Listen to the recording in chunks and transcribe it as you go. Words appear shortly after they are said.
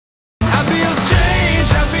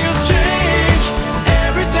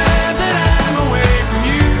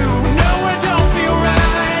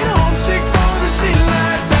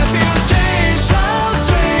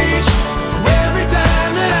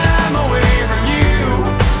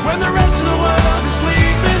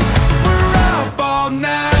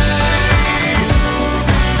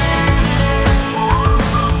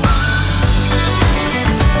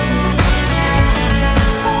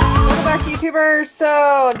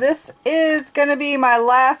So this is going to be my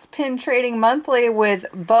last pin trading monthly with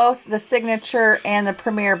both the signature and the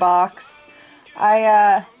premier box.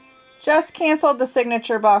 I just canceled the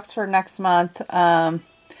signature box for next month. Trying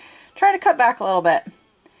to cut back a little bit.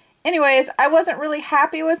 Anyways, I wasn't really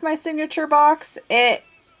happy with my signature box. It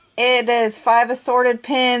is 5 assorted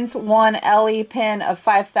pins, 1 LE pin of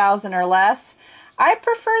 5,000 or less. I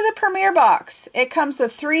prefer the premier box. It comes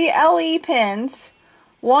with 3 LE pins,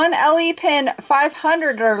 1 LE pin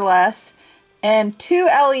 500 or less, and 2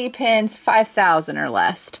 LE pins 5,000 or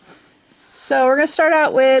less. So we're going to start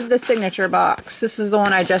out with the signature box. This is the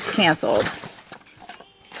one I just canceled.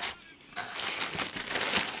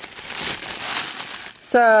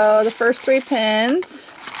 So the first 3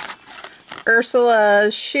 pins,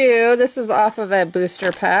 Ursula's shoe. This is off of a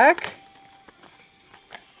booster pack.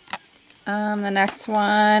 The next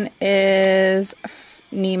one is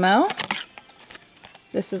Nemo.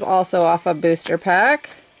 This is also off a booster pack.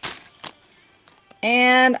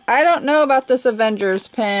 And I don't know about this Avengers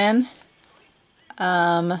pin.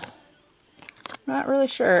 Not really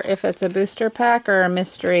sure if it's a booster pack or a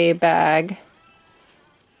mystery bag.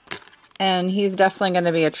 And he's definitely going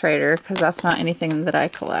to be a trader because that's not anything that I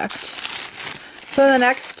collect. So the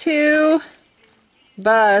next 2,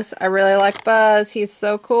 Buzz. I really like Buzz. He's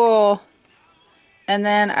so cool. And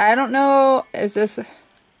then I don't know, is this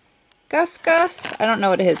Gus? I don't know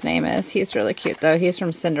what his name is. He's really cute though. He's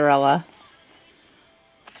from Cinderella.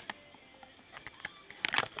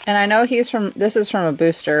 And I know this is from a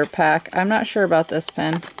booster pack. I'm not sure about this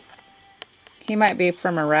pin. He might be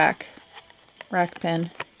from a rack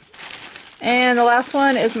pin. And the last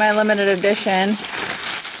one is my limited edition.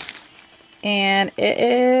 And it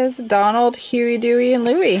is Donald, Huey, Dewey, and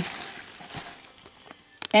Louie.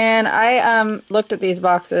 And I looked at these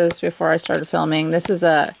boxes before I started filming. This is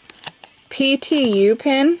a PTU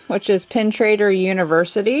pin, which is Pin Trader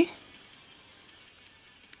University.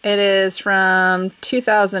 It is from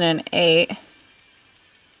 2008.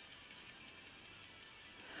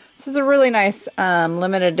 This is a really nice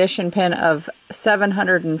limited edition pin of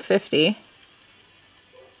 750.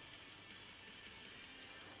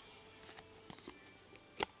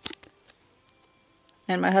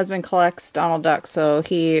 And my husband collects Donald Duck, so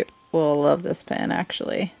he will love this pin,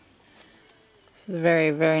 actually. This is a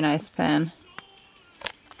very, very nice pin.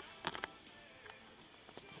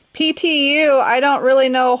 PTU, I don't really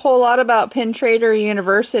know a whole lot about Pin Trader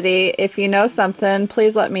University. If you know something,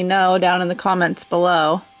 please let me know down in the comments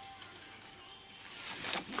below.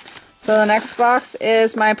 So the next box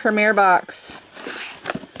is my premier box.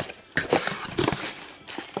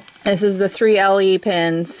 This is the 3 LE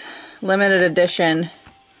pins, limited edition.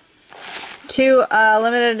 2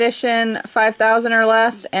 limited edition 5,000 or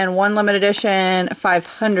less, and 1 limited edition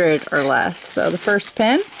 500 or less. So the first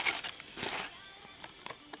pin,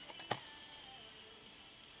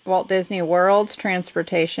 Walt Disney World's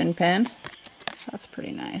transportation pin. That's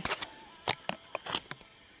pretty nice.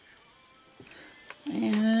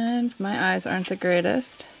 And my eyes aren't the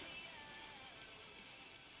greatest.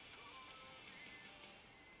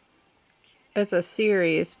 It's a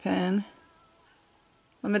series pin.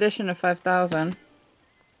 Limited edition of 5,000.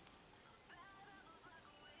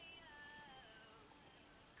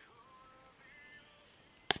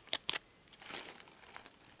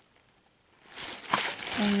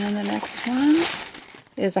 And the next one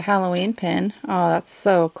is a Halloween pin. Oh, that's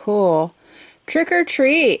so cool. Trick or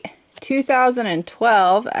Treat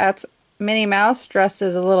 2012. That's Minnie Mouse dressed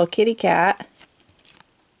as a little kitty cat.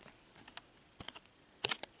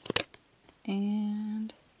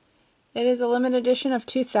 And it is a limited edition of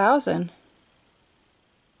 2000.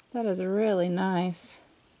 That is really nice.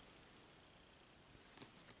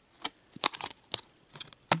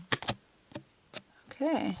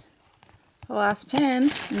 Okay. The last pin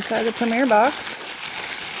inside the premier box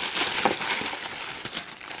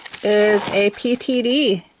is a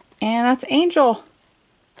PTD, and that's Angel.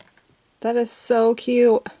 That is so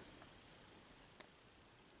cute.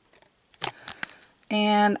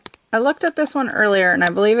 And I looked at this one earlier, and I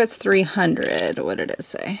believe it's 300. What did it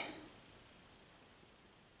say?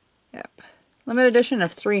 Yep. Limited edition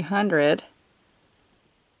of 300.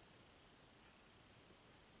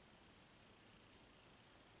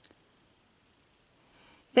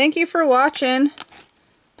 Thank you for watching.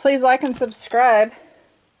 Please like and subscribe.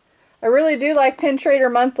 I really do like Pin Trader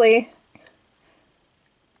Monthly.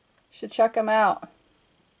 Should check them out.